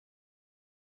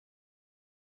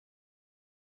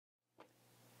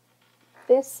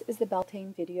This is the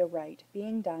Beltane video rite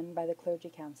being done by the Clergy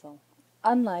Council.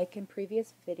 Unlike in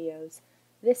previous videos,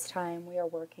 this time we are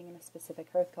working in a specific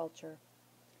earth culture.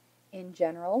 In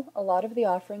general, a lot of the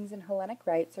offerings in Hellenic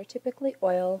rites are typically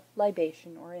oil,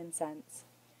 libation, or incense.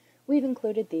 We've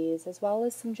included these as well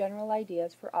as some general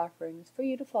ideas for offerings for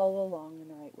you to follow along in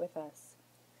the rite with us.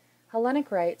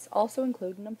 Hellenic rites also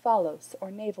include an omphalos,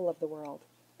 or navel of the world,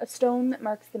 a stone that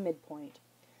marks the midpoint.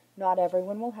 Not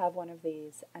everyone will have one of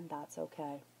these, and that's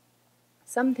okay.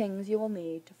 Some things you will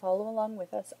need to follow along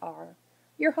with us are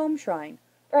your home shrine,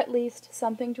 or at least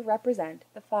something to represent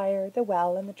the fire, the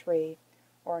well, and the tree,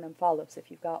 or an omphalos if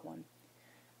you've got one,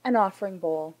 an offering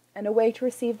bowl, and a way to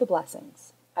receive the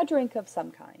blessings, a drink of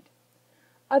some kind.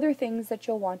 Other things that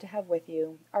you'll want to have with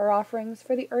you are offerings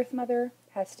for the Earth Mother,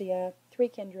 Hestia, Three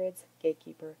Kindreds,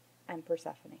 Gatekeeper, and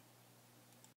Persephone.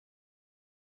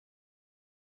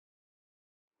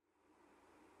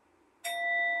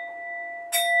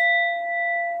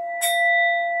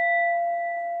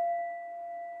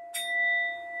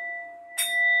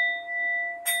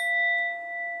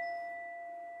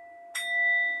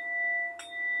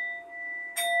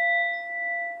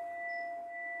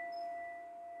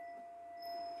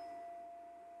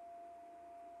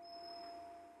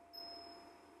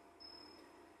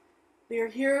 We are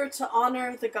here to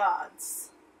honor the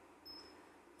gods.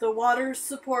 The waters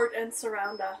support and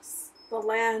surround us. The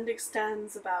land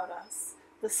extends about us.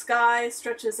 The sky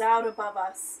stretches out above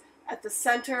us. At the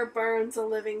center burns a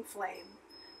living flame.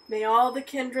 May all the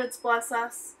kindreds bless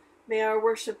us. May our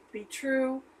worship be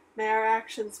true. May our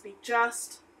actions be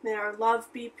just. May our love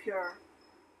be pure.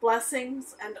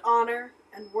 Blessings and honor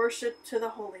and worship to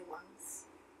the holy ones.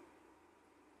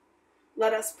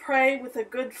 Let us pray with a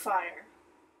good fire.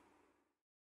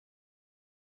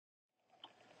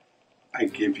 I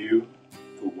give you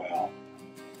the well,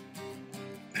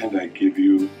 and I give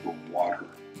you the water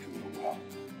in the well.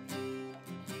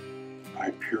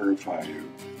 I purify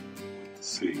you with the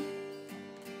sea.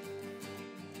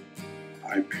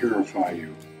 I purify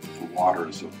you with the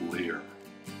waters of Lear,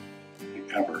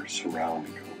 the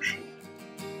ever-surrounding ocean.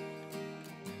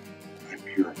 I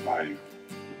purify you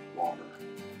with water,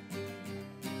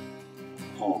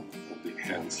 home of the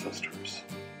ancestors.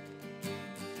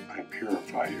 I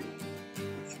purify you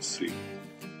with the sea.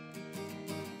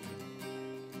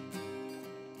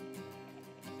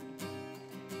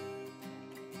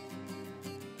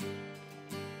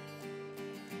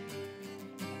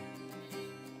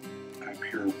 I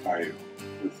purify you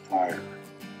with fire,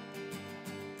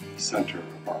 the center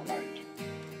of our rite.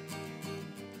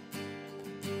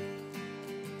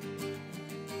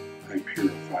 I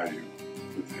purify you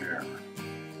with air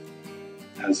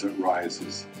as it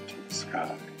rises to the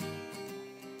sky.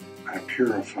 I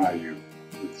purify you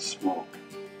with smoke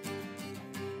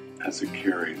as it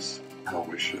carries our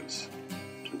wishes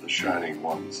to the shining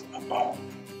ones above.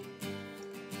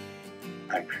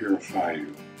 I purify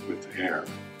you with air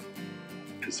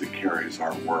as it carries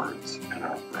our words and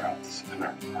our breaths and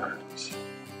our prayers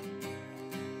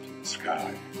to the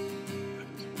sky that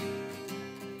is within.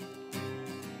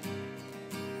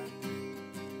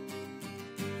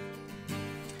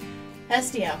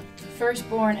 Hestia,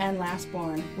 firstborn and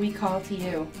lastborn, we call to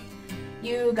you.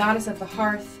 You, goddess of the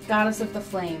hearth, goddess of the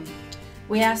flame,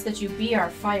 we ask that you be our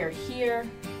fire here,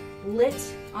 lit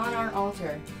on our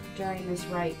altar during this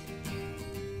rite.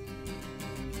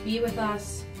 Be with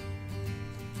us,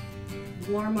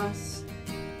 warm us,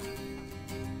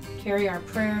 carry our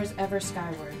prayers ever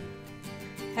skyward.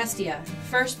 Hestia,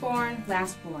 firstborn,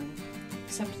 lastborn,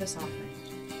 accept this offering.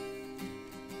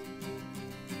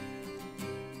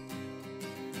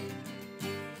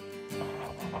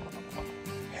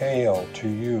 Hail to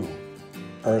you,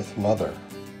 Earth Mother,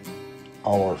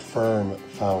 our firm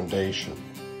foundation,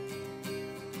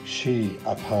 she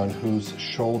upon whose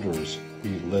shoulders we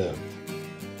live,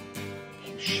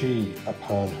 she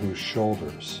upon whose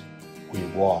shoulders we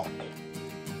walk,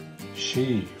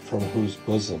 she from whose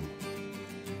bosom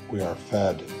we are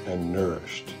fed and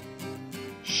nourished,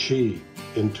 she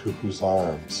into whose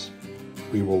arms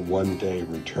we will one day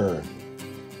return.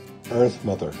 Earth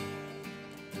Mother,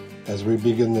 as we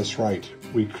begin this rite,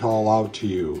 we call out to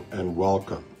you and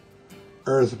welcome.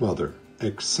 Earth Mother,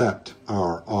 accept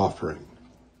our offering.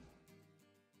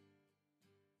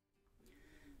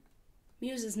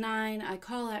 Muses 9, I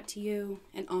call out to you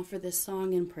and offer this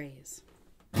song in praise.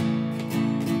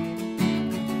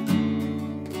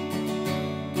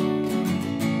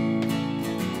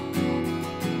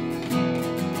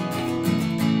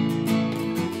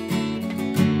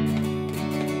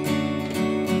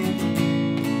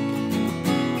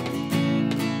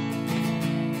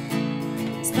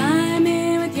 Inspire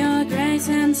me with your grace.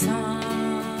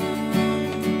 song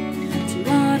to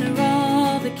honor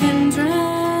all the kindreds.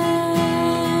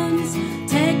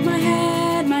 Take my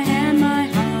head, my hand, my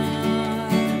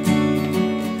heart.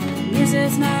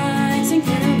 Muses night sing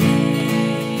through me.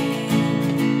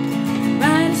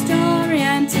 Write a story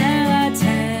and tell a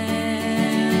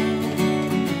tale,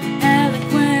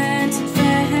 eloquent and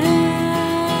fair.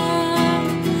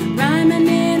 Rhyme and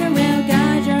meter will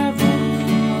guide your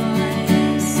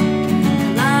voice.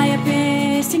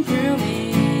 Calliope sing through me.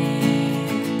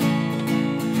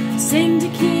 Sing to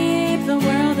keep the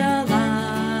world alive.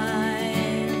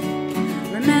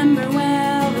 Remember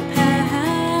well the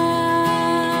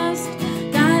past.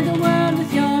 Guide the world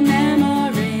with your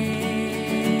memory.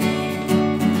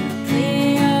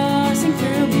 Cleo sing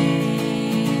through me.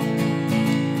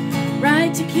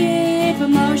 Right to keep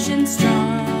emotions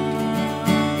strong.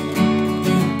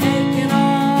 Awaken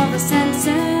all the senses.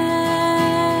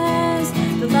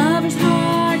 The lover's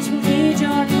heart will lead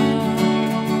your call.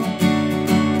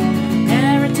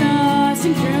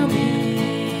 Sing through me.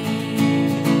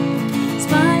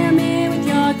 Inspire me with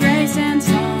your grace and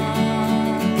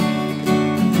song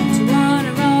to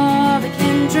honor all the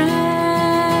kindreds.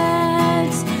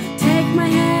 Take my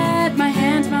head, my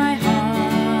hand, my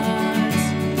heart.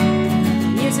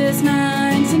 Muses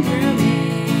nine sing through me.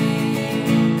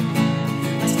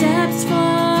 My steps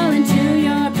fall into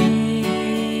your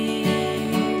beat.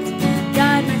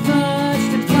 Guide my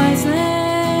footsteps wisely.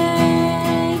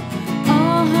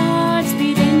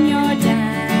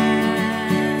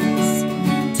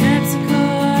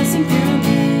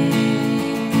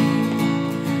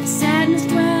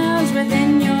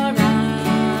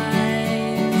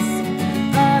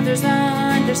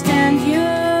 Understand you,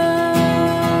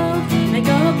 make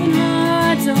open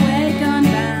hearts awake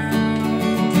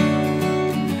unbound.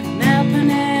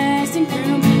 Melpomene sing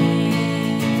through me.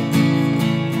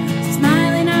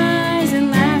 Smiling eyes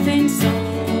and laughing soul,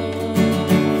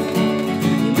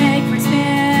 you make my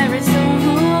spirit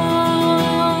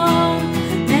soar,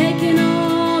 making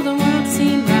all the world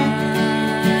seem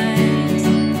right.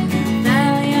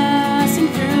 Thalia sing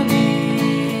through me.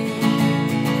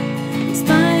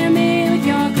 Inspire me with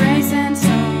your grace and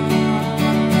song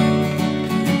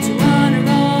to honor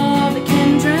all the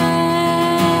kindreds.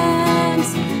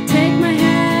 Take my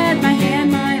head, my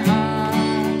hand, my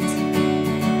heart.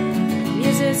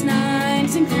 Muses nine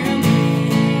sing through me.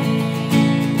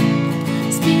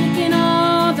 Speaking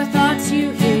all the thoughts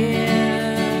you hear.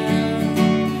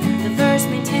 The verse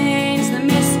maintains the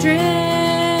mystery.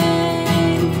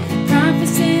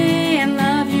 Prophecy and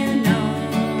love you know.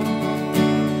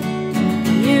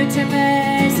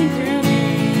 Euterpe sing through me.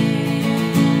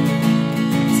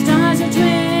 Stars are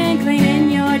twinkling in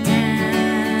your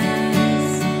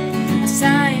dance. A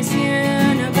science you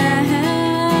know best.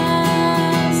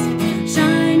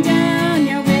 Shine down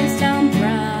your wisdom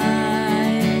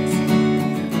bright.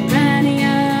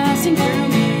 Urania sing through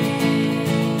me.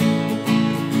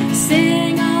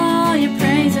 Sing all your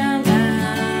praise aloud.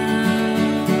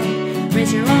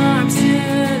 Raise your arms to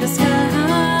the sky.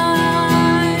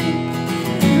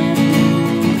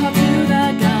 Call to the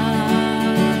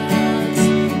gods.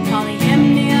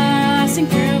 Polyhymnia sing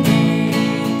through me.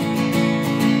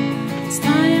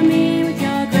 Inspire me with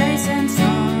your grace and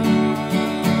song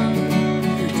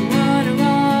to honor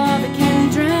all the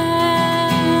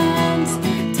kindreds.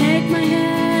 Take my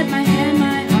head, my hand,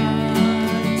 my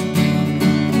heart.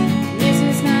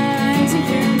 Muses nine sing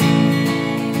through me.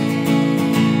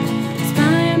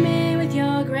 Inspire me with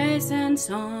your grace and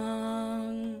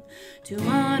song to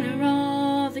honor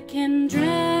all the kindreds.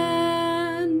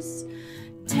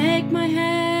 Take my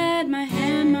head, my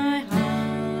hand, my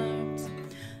heart.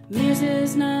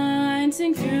 Muses nine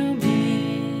sing through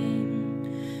me.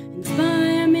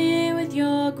 Inspire me with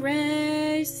your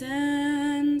grace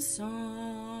and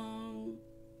song.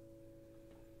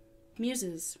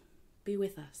 Muses, be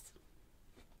with us.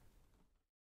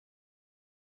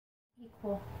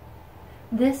 Equal.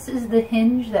 This is the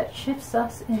hinge that shifts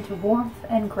us into warmth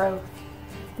and growth,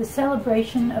 the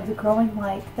celebration of the growing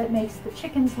light that makes the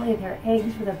chickens lay their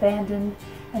eggs with abandon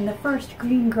and the first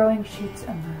green growing shoots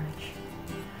emerge.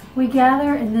 We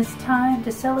gather in this time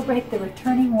to celebrate the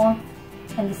returning warmth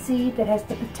and the seed that has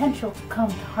the potential to come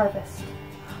to harvest.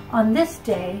 On this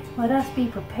day, let us be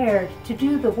prepared to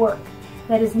do the work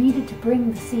that is needed to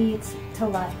bring the seeds to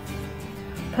life.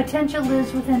 Potential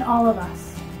lives within all of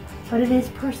us, but it is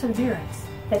perseverance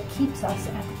that keeps us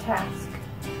at the task,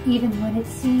 even when it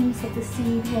seems that the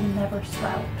seed will never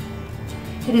sprout.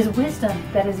 It is wisdom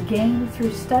that is gained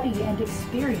through study and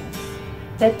experience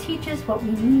that teaches what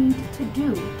we need to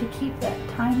do to keep that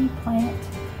tiny plant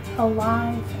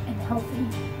alive and healthy.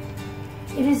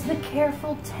 It is the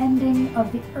careful tending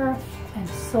of the earth and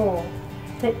soul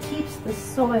that keeps the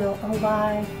soil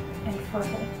alive and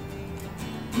fertile.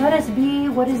 Let us be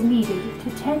what is needed to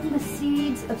tend the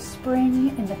seeds of spring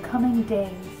in the coming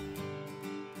days.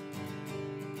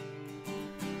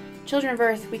 Children of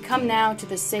Earth, we come now to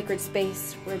this sacred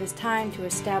space where it is time to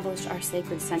establish our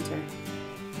sacred center.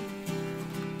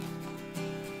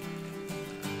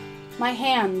 My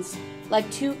hands, like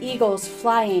two eagles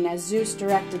flying as Zeus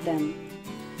directed them,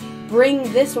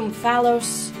 bring this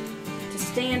omphalos to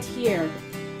stand here,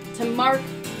 to mark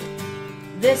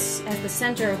this as the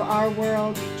center of our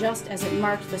world, just as it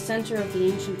marked the center of the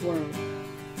ancient world.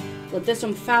 Let this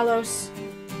omphalos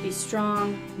be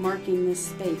strong, marking this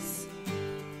space.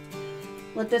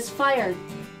 Let this fire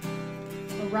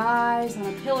arise on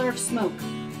a pillar of smoke,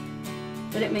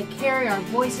 that it may carry our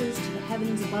voices to the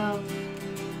heavens above,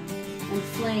 and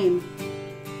flame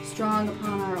strong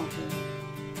upon our altar.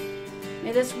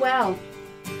 May this well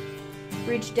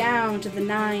reach down to the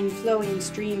 9 flowing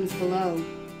streams below,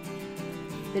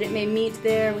 that it may meet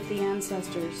there with the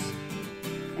ancestors,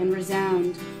 and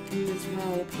resound in this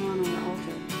well upon our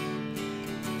altar.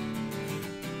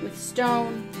 With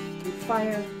stone and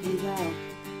fire and well,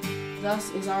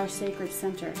 thus is our sacred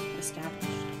center established.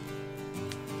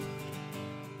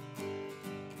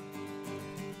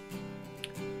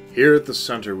 Here at the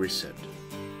center we sit,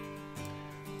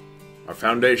 our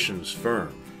foundations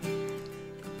firm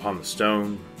upon the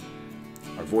stone,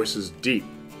 our voices deep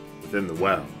within the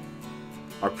well,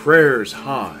 our prayers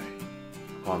high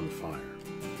upon the fire.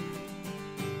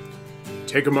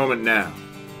 Take a moment now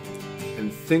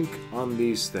and think on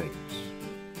these things: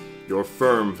 your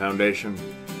firm foundation,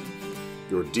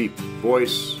 your deep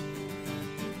voice,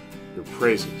 your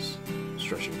praises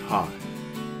stretching high,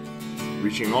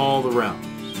 reaching all the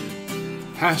realms,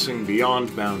 passing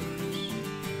beyond boundaries.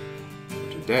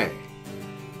 For today,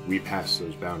 we pass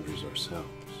those boundaries ourselves.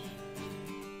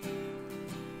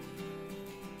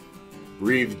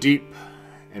 Breathe deep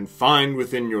and find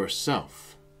within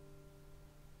yourself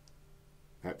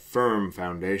that firm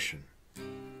foundation.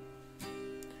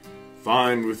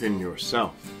 Find within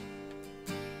yourself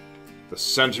the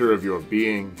center of your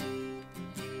being,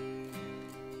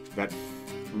 that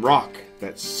rock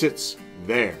that sits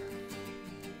there,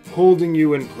 holding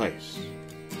you in place,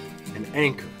 an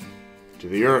anchor to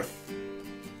the earth.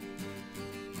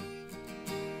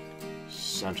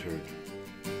 Centered,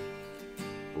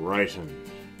 brightened,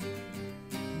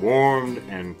 warmed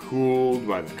and cooled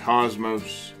by the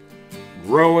cosmos,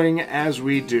 growing as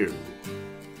we do.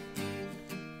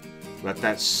 Let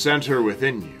that center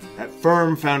within you, that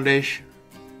firm foundation,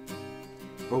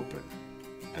 open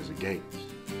as a gate.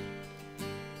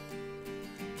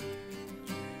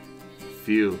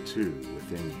 Feel too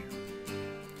within you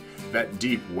that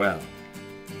deep well,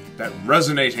 that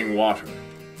resonating water,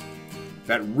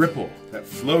 that ripple that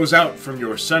flows out from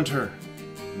your center,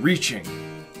 reaching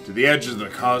to the edge of the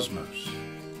cosmos.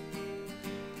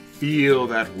 Feel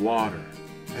that water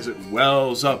as it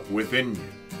wells up within you,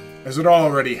 as it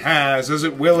already has, as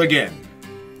it will again.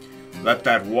 Let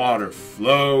that water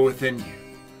flow within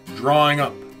you, drawing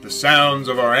up the sounds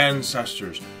of our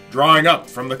ancestors, drawing up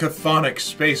from the chthonic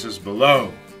spaces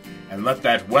below, and let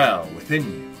that well within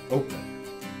you open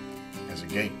as a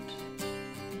gate.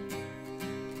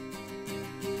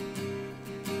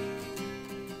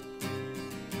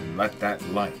 And let that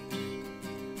light,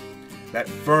 that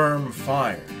firm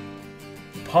fire,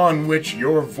 upon which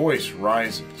your voice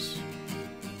rises,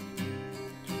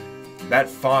 that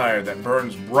fire that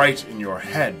burns bright in your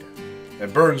head,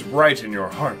 that burns bright in your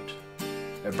heart,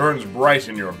 that burns bright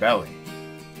in your belly,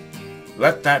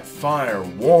 let that fire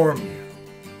warm you,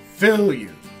 fill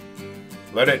you.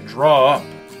 Let it draw up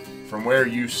from where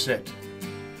you sit.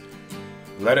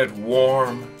 Let it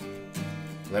warm,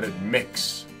 let it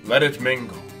mix, let it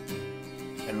mingle,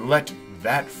 and let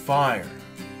that fire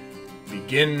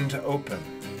begin to open,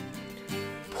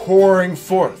 pouring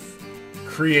forth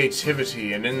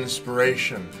creativity and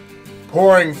inspiration,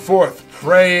 pouring forth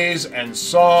praise and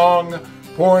song,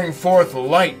 pouring forth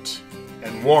light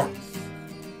and warmth.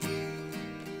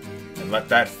 And let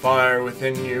that fire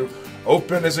within you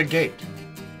open as a gate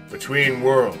between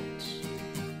worlds.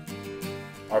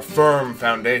 Our firm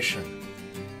foundation,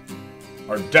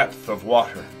 our depth of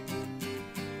water,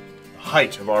 the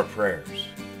height of our prayers.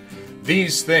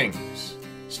 These things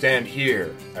stand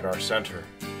here at our center,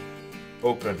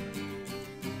 open,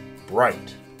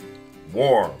 bright,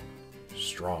 warm,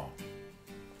 strong.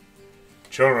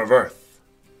 Children of Earth,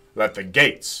 let the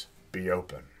gates be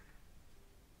open.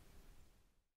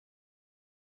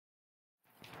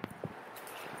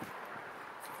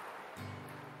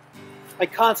 I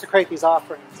consecrate these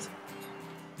offerings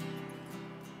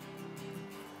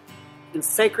in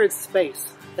sacred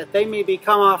space, that they may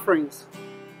become offerings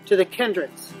to the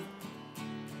kindreds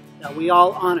that we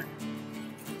all honor.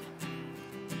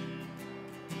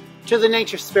 To the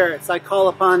nature spirits, I call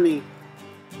upon thee.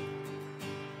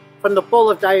 From the bull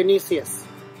of Dionysius,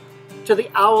 to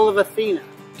the owl of Athena,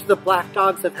 to the black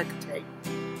dogs of Hecate,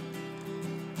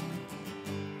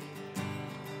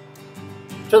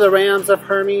 to the rams of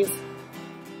Hermes,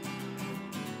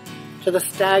 to the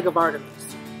stag of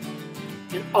Artemis,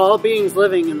 and all beings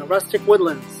living in the rustic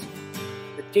woodlands,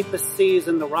 the deepest seas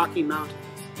and the rocky mountains.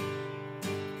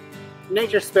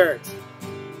 Nature spirits,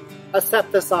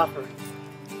 accept this offering.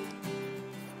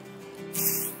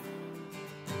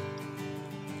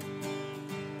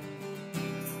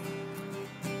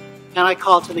 And I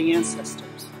call to the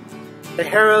ancestors, the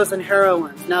heroes and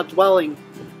heroines now dwelling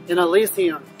in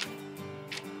Elysium,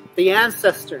 the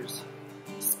ancestors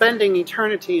spending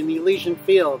eternity in the Elysian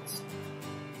fields,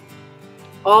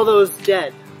 all those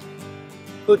dead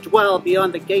who dwell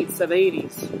beyond the gates of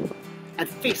Hades and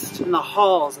feast in the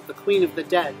halls of the Queen of the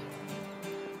Dead.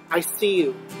 I see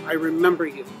you, I remember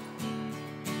you.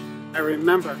 I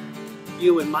remember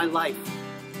you in my life,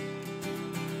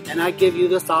 and I give you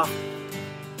this offering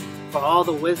for all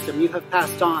the wisdom you have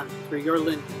passed on through your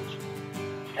lineage.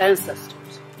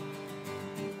 Ancestors,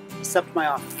 accept my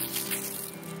offering.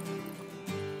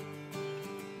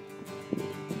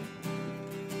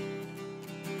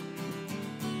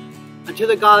 And to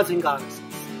the gods and goddesses,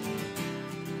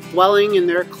 dwelling in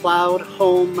their cloud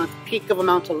home at the peak of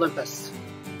Mount Olympus,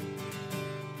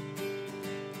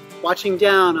 watching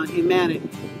down on humanity,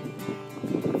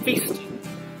 feasting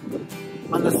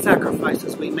on the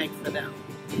sacrifices we make for them,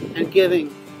 and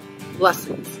giving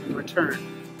blessings in return.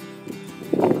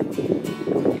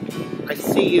 I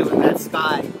see you in that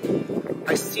sky.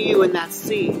 I see you in that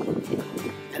sea,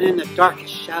 and in the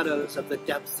darkest shadows of the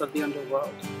depths of the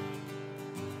underworld.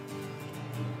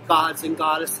 Gods and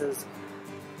goddesses,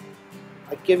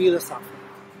 I give you this offering.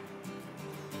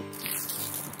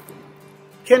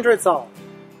 Kindreds all,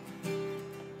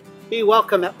 be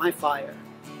welcome at my fire.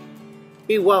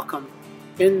 Be welcome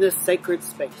in this sacred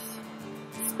space.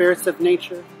 Spirits of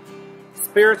nature,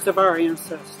 spirits of our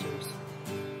ancestors,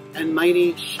 and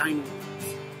mighty shining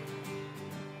ones.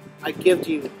 I give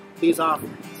to you these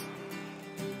offerings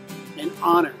in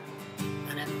honor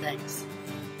and in thanks.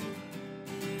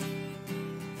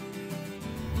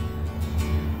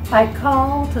 I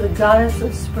call to the goddess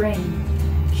of spring,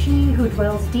 she who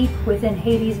dwells deep within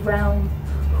Hades' realm,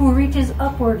 who reaches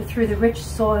upward through the rich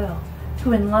soil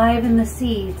to enliven the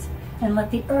seeds and let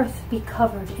the earth be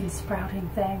covered in sprouting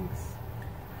things.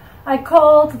 I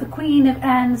call to the queen of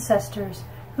ancestors,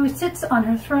 who sits on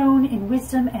her throne in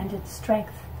wisdom and in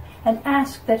strength, and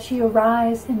ask that she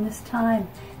arise in this time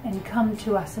and come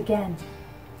to us again.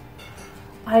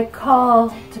 I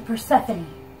call to Persephone,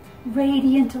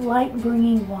 radiant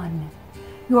light-bringing one.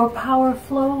 Your power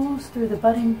flows through the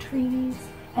budding trees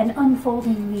and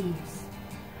unfolding leaves.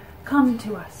 Come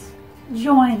to us,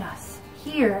 join us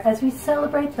here as we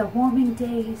celebrate the warming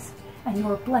days and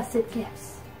your blessed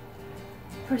gifts.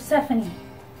 Persephone,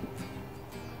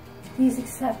 please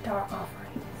accept our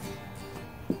offerings.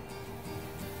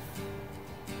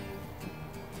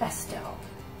 Estelle.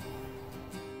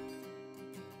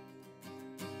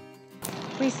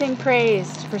 We sing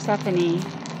praise to Persephone,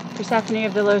 Persephone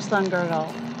of the low-slung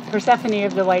girdle, Persephone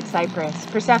of the white cypress,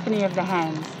 Persephone of the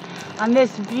hens. On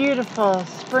this beautiful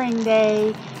spring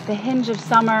day, the hinge of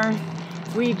summer,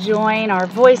 we join our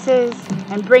voices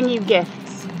and bring you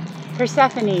gifts.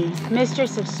 Persephone,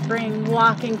 mistress of spring,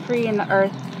 walking free in the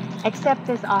earth, accept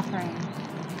this offering.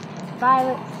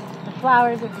 Violets, the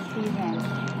flowers of the season.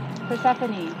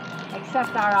 Persephone,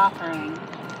 accept our offering.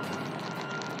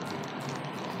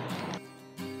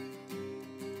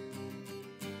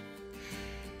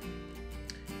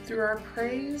 Through our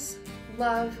praise,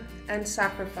 love, and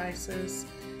sacrifices,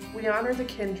 we honor the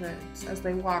kindreds as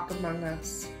they walk among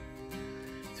us.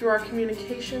 Through our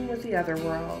communication with the other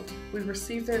world, we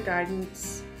receive their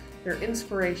guidance, their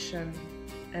inspiration,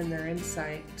 and their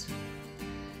insight.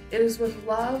 It is with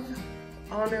love,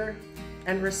 honor,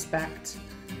 and respect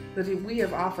that we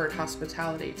have offered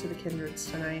hospitality to the kindreds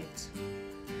tonight.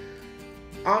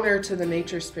 Honor to the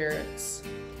nature spirits,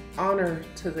 honor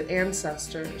to the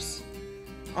ancestors,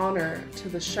 honor to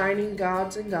the shining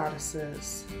gods and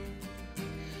goddesses.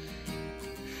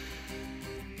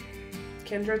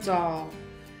 Kindreds all,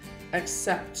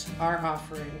 accept our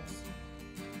offerings.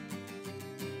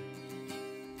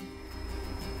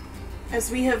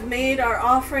 As we have made our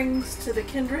offerings to the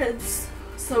kindreds,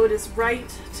 so it is right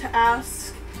to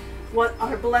ask what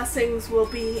our blessings will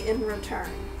be in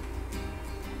return.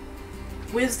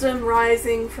 Wisdom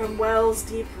rising from well's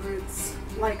deep roots,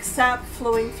 like sap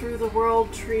flowing through the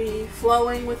world tree,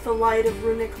 flowing with the light of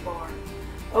runic lore.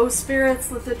 O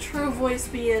spirits, let the true voice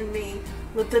be in me,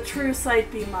 let the true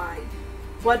sight be mine.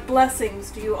 What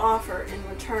blessings do you offer in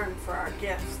return for our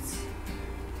gifts?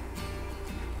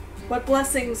 What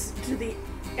blessings do the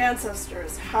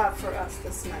ancestors have for us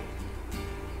this night?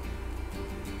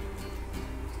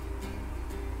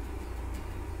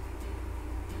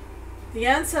 The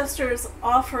ancestors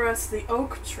offer us the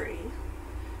oak tree,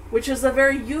 which is a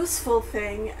very useful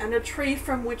thing and a tree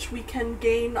from which we can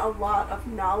gain a lot of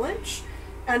knowledge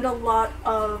and a lot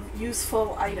of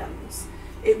useful items.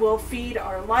 It will feed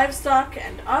our livestock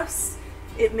and us,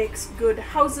 it makes good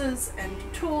houses and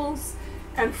tools,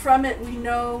 and from it we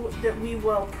know that we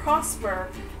will prosper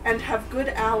and have good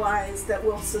allies that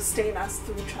will sustain us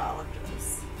through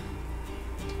challenges.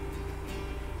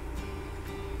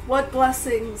 What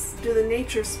blessings do the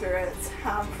nature spirits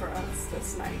have for us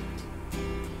this night?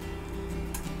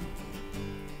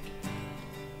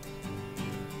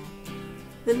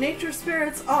 The nature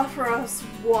spirits offer us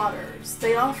waters.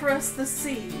 They offer us the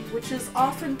sea, which is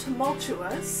often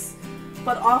tumultuous,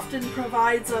 but often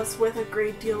provides us with a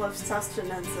great deal of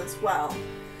sustenance as well.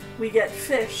 We get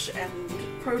fish and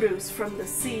produce from the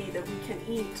sea that we can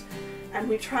eat, and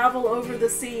we travel over the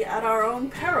sea at our own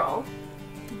peril,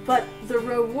 but the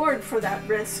reward for that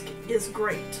risk is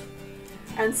great.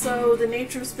 And so the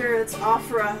nature spirits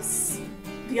offer us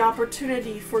the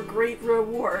opportunity for great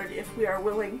reward if we are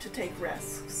willing to take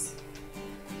risks.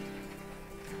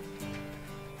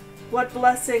 What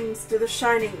blessings do the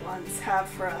Shining Ones have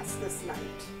for us this night?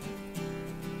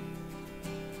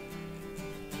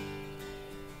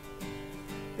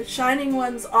 The Shining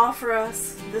Ones offer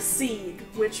us the seed,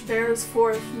 which bears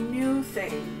forth new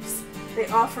things. They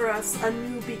offer us a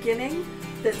new beginning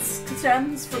that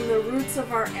stems from the roots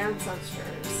of our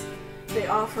ancestors. They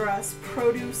offer us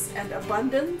produce and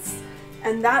abundance,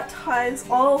 and that ties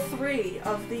all three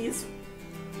of these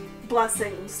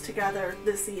blessings together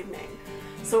this evening.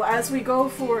 So as we go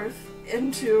forth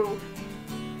into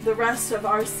the rest of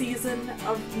our season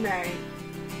of May,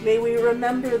 may we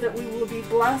remember that we will be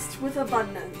blessed with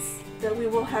abundance, that we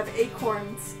will have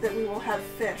acorns, that we will have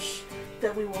fish,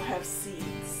 that we will have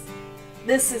seeds.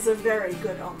 This is a very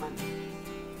good omen.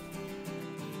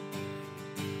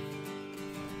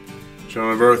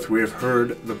 Children of Earth, we have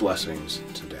heard the blessings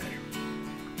today.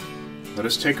 Let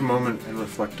us take a moment and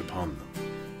reflect upon them.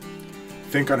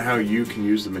 Think on how you can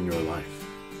use them in your life.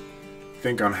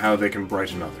 Think on how they can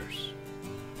brighten others.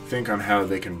 Think on how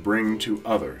they can bring to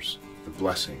others the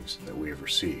blessings that we have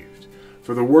received.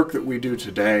 For the work that we do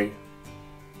today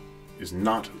is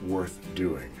not worth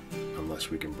doing unless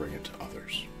we can bring it to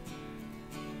others.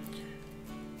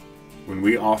 When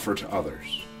we offer to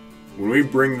others, when we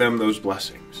bring them those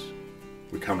blessings,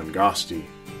 we come in Gosti,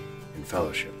 in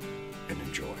fellowship, and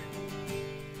in joy.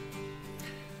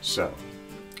 So,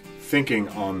 thinking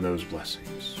on those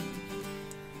blessings,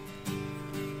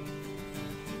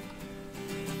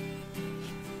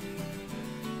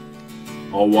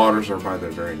 all waters are by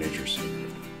their very nature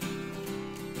sacred.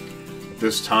 At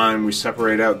this time we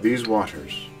separate out these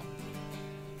waters,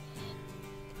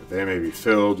 that they may be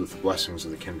filled with the blessings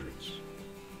of the kindreds.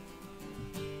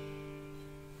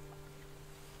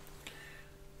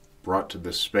 Brought to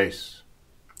this space,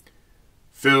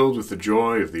 filled with the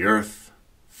joy of the earth,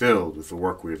 filled with the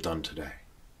work we have done today.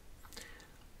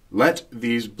 Let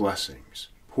these blessings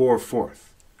pour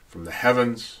forth from the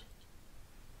heavens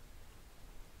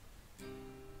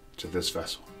to this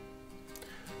vessel,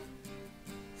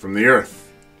 from the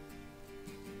earth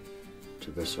to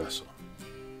this vessel,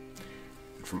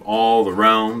 and from all the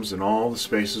realms and all the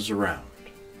spaces around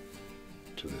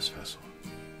to this vessel.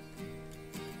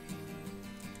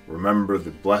 Remember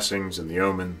the blessings and the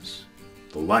omens,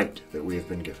 the light that we have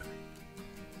been given,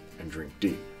 and drink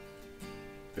deep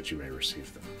that you may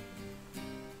receive them.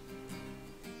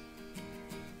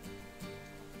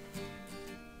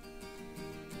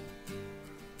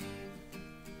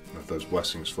 Let those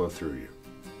blessings flow through you,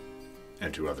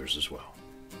 and to others as well.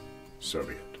 So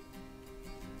be it.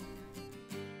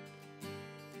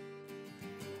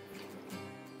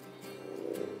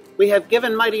 We have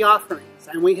given mighty offerings,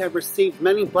 and we have received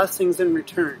many blessings in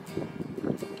return.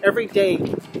 Every day,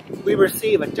 we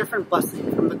receive a different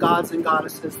blessing from the gods and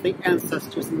goddesses, the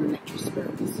ancestors, and the nature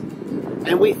spirits.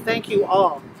 And we thank you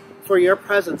all for your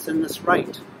presence in this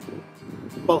rite,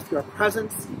 both your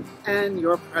presence and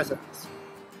your presence.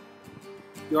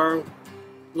 Your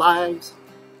lives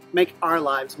make our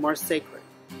lives more sacred.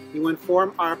 You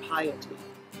inform our piety.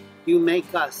 You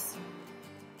make us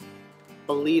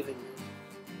believe in you,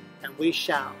 and we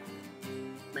shall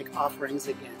make offerings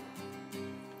again.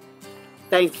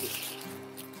 Thank you.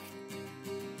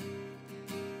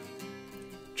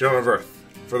 Children of Earth,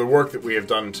 for the work that we have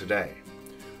done today,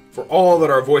 for all that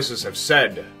our voices have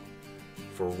said,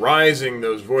 for rising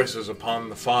those voices upon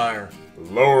the fire,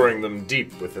 lowering them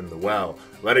deep within the well,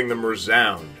 letting them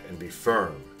resound and be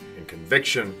firm in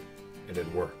conviction and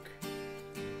in work.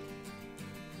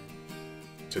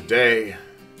 Today,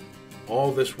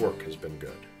 all this work has been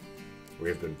good. We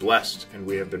have been blessed and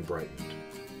we have been brightened.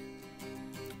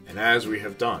 And as we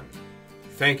have done,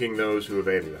 thanking those who have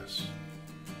aided us,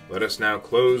 let us now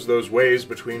close those ways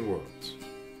between worlds.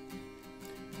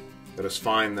 Let us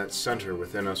find that center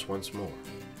within us once more,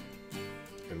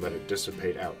 and let it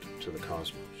dissipate out to the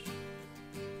cosmos.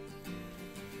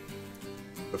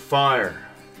 The fire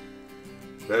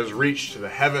that has reached to the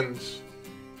heavens,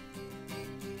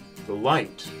 the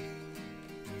light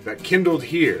that kindled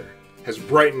here has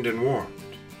brightened and warmed.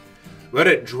 Let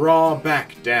it draw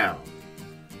back down.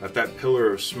 Let that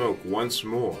pillar of smoke once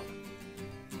more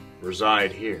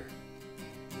reside here.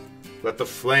 Let the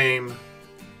flame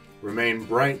remain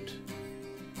bright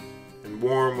and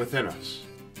warm within us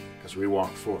as we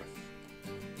walk forth.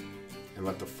 And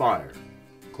let the fire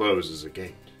close as a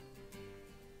gate.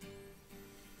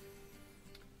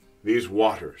 These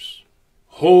waters,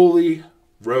 holy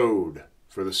road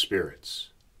for the spirits,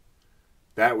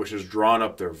 that which has drawn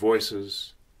up their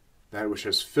voices, that which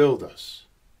has filled us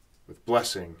with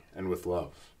blessing and with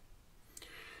love.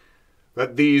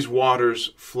 Let these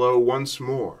waters flow once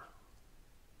more,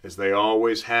 as they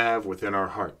always have within our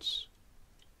hearts,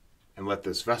 and let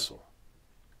this vessel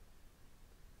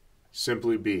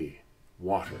simply be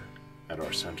water at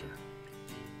our center.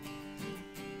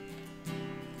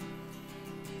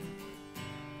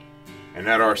 And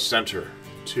at our center,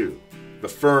 too, the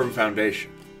firm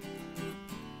foundation.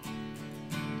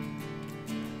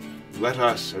 Let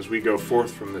us, as we go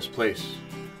forth from this place,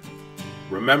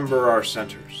 remember our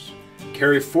centers,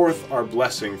 carry forth our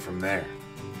blessing from there.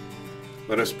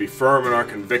 Let us be firm in our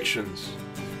convictions,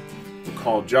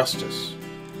 recall justice,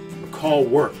 recall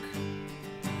work,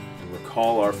 and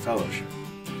recall our fellowship.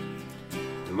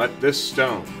 And let this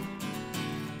stone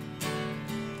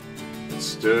that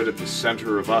stood at the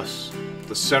center of us,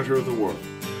 the center of the world,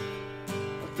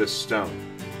 let this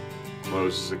stone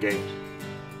close as a gate.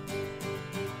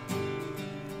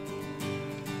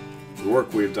 The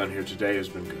work we have done here today has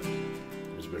been good.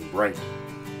 It has been bright.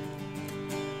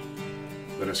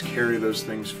 Let us carry those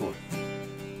things forth.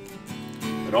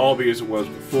 Let all be as it was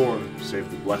before, save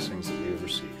the blessings that we have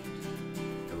received.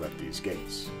 And let these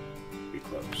gates be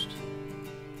closed.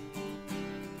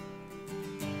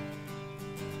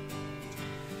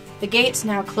 The gates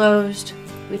now closed,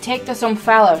 we take this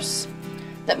omphalos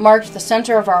that marked the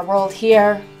center of our world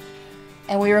here,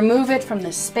 and we remove it from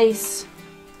this space.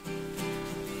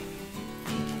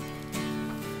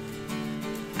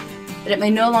 That it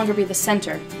may no longer be the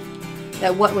center,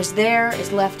 that what was there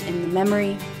is left in the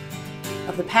memory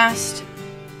of the past,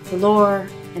 the lore,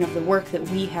 and of the work that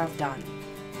we have done.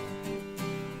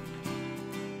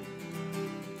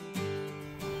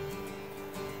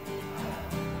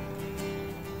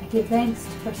 I give thanks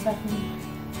to Persephone,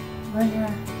 learner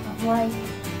of light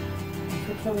and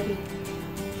fertility,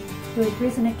 who has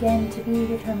risen again to be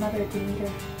with her mother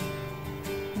Demeter,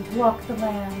 and to walk the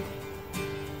land,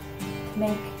 to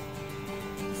make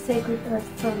the sacred earth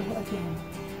fertile again.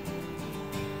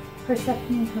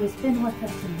 Persephone, who has been with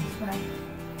us in this rite.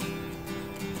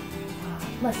 Ah,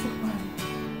 blessed one,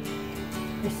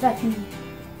 Persephone,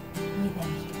 we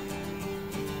thank you.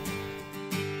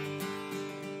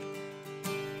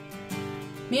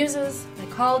 Muses, I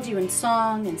called you in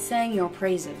song and sang your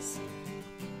praises.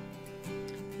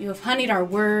 You have honeyed our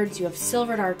words, you have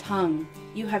silvered our tongue,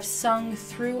 you have sung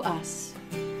through us,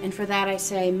 and for that I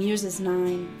say, Muses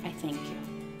 9, I thank you.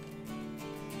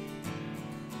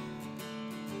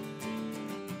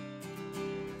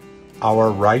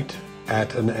 Our rite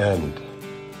at an end.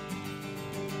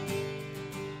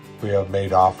 We have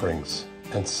made offerings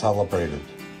and celebrated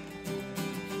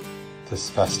this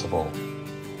festival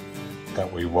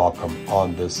that we welcome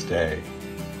on this day.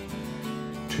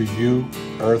 To you,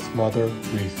 Earth Mother,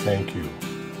 we thank you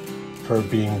for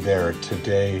being there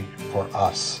today for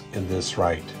us in this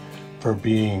rite, for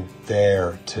being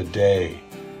there today,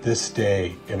 this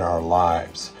day in our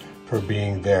lives, for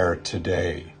being there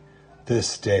today,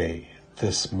 this day,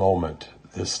 this moment,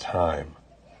 this time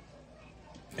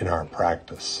in our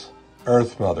practice.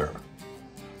 Earth Mother,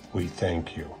 we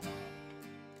thank you.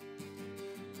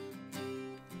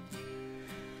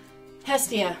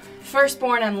 Hestia,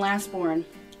 firstborn and lastborn,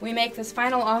 we make this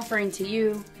final offering to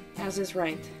you, as is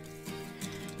right.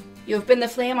 You have been the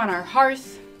flame on our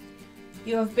hearth.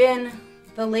 You have been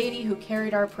the lady who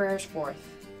carried our prayers forth.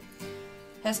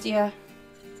 Hestia,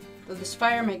 though this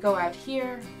fire may go out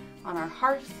here on our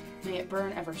hearth, may it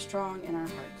burn ever strong in our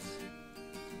hearts.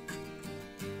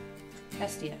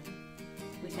 Hestia,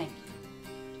 we thank you.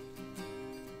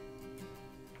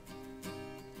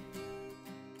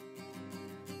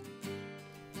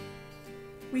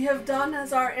 We have done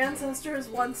as our ancestors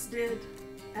once did,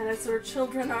 and as our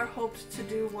children are hoped to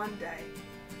do one day.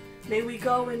 May we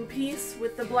go in peace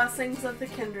with the blessings of the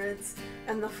kindreds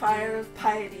and the fire of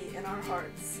piety in our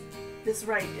hearts. This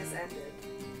rite is ended.